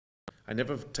I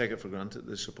never take it for granted,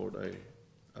 the support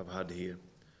I've had here,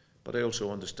 but I also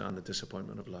understand the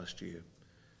disappointment of last year,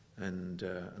 and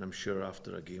I'm sure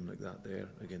after a game like that there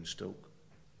against Stoke,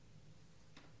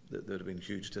 that there'd have been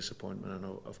huge disappointment. And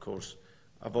of course,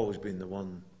 I've always been the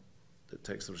one that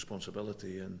takes the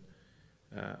responsibility, and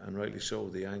rightly so.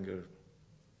 The anger,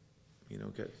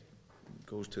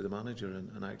 goes to the manager,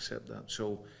 and I accept that.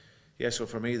 So, yeah. So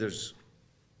for me,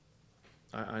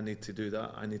 I need to do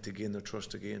that. I need to gain their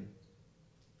trust again.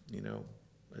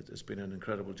 It's been an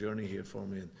incredible journey here for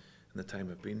me, and the time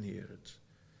I've been here. It's,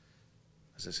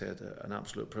 as I said, an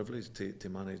absolute privilege to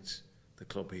manage the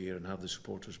club here and have the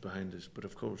supporters behind us. But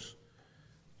of course,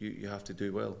 you have to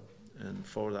do well, and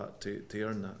for that to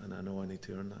earn that, and I know I need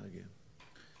to earn that again.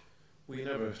 We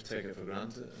never take it for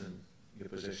granted, and your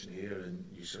position here, and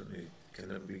you certainly can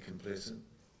never be complacent.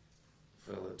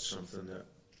 I feel it's something that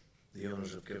the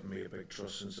owners have given me a big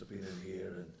trust since I've been in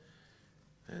here,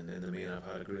 and in the main I've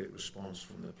had a great response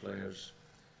from the players.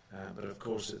 But of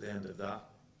course, at the end of that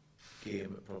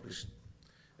game,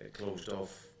 it closed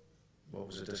off what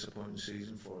was a disappointing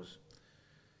season for us.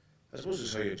 I suppose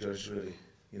it's how you judge, really.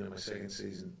 My second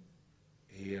season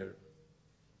here,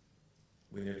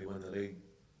 we nearly won the league,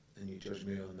 and you judge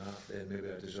me on that, then maybe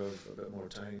I deserve a bit more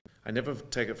time. I never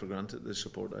take it for granted, the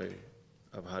support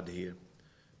I've had here,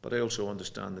 but I also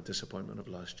understand the disappointment of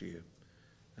last year,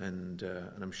 and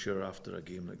I'm sure after a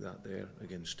game like that there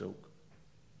against Stoke,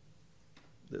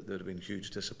 that there'd have been huge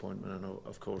disappointment. And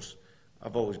of course,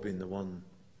 I've always been the one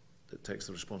that takes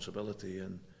the responsibility,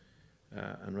 and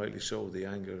rightly so. The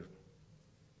anger,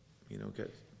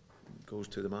 goes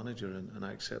to the manager, and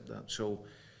I accept that. So,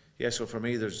 yeah. So for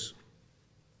me,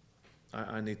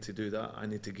 I need to do that. I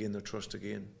need to gain their trust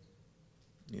again.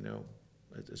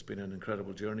 It's been an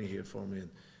incredible journey here for me, and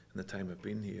the time I've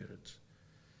been here. It's,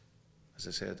 as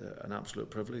I said, an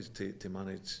absolute privilege to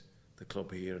manage the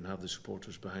club here and have the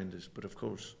supporters behind us. But of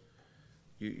course,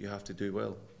 you have to do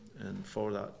well, and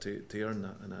for that to earn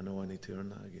that, and I know I need to earn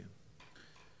that again.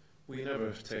 We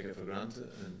never take it for granted,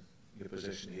 and your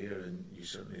position here, and you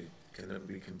certainly can never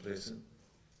be complacent.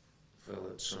 I feel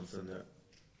it's something that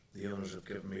the owners have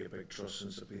given me a big trust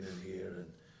since I've been in here,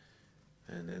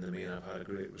 and in the main I've had a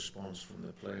great response from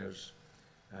the players.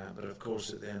 But of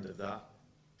course, at the end of that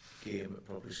game,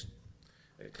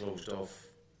 it closed off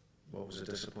what was a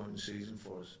disappointing season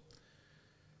for us.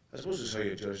 I suppose it's how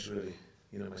you judge, really.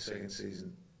 My second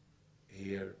season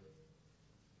here,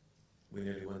 we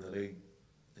nearly won the league,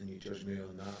 and you judge me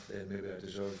on that, then maybe I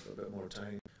deserve a bit more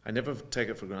time. I never take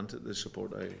it for granted, the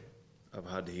support I've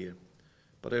had here,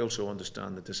 but I also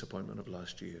understand the disappointment of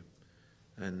last year,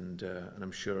 and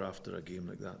I'm sure after a game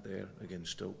like that there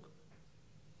against Stoke,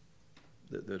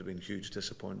 that there'd have been huge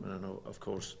disappointment. And of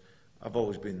course, I've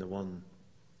always been the one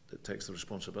that takes the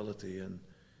responsibility, and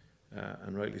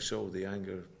rightly so. The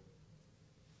anger,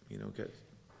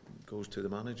 goes to the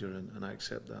manager, and I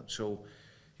accept that. So,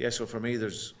 yeah. So for me,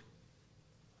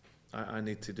 I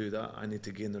need to do that. I need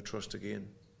to gain their trust again.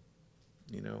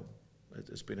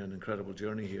 It's been an incredible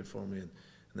journey here for me, and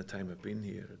the time I've been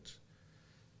here. It's,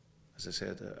 as I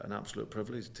said, an absolute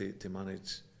privilege to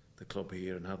manage the club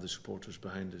here and have the supporters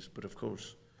behind us. But of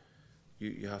course,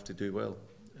 you have to do well,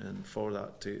 and for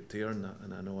that to earn that,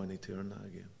 and I know I need to earn that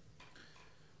again.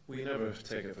 We never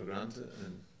take it for granted,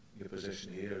 and your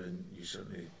position here, and you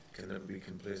certainly can never be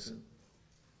complacent.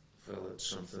 I feel it's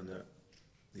something that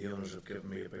the owners have given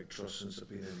me a big trust since I've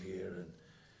been in here,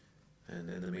 and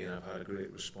in the main I've had a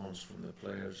great response from the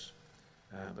players.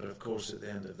 But of course, at the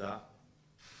end of that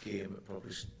game,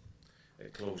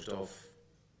 it closed off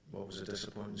what was a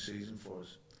disappointing season for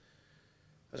us.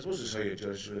 I suppose it's how you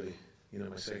judge, really.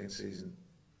 My second season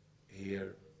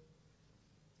here,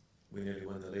 we nearly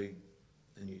won the league,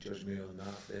 and you judge me on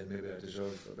that, then maybe I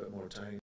deserve a bit more time.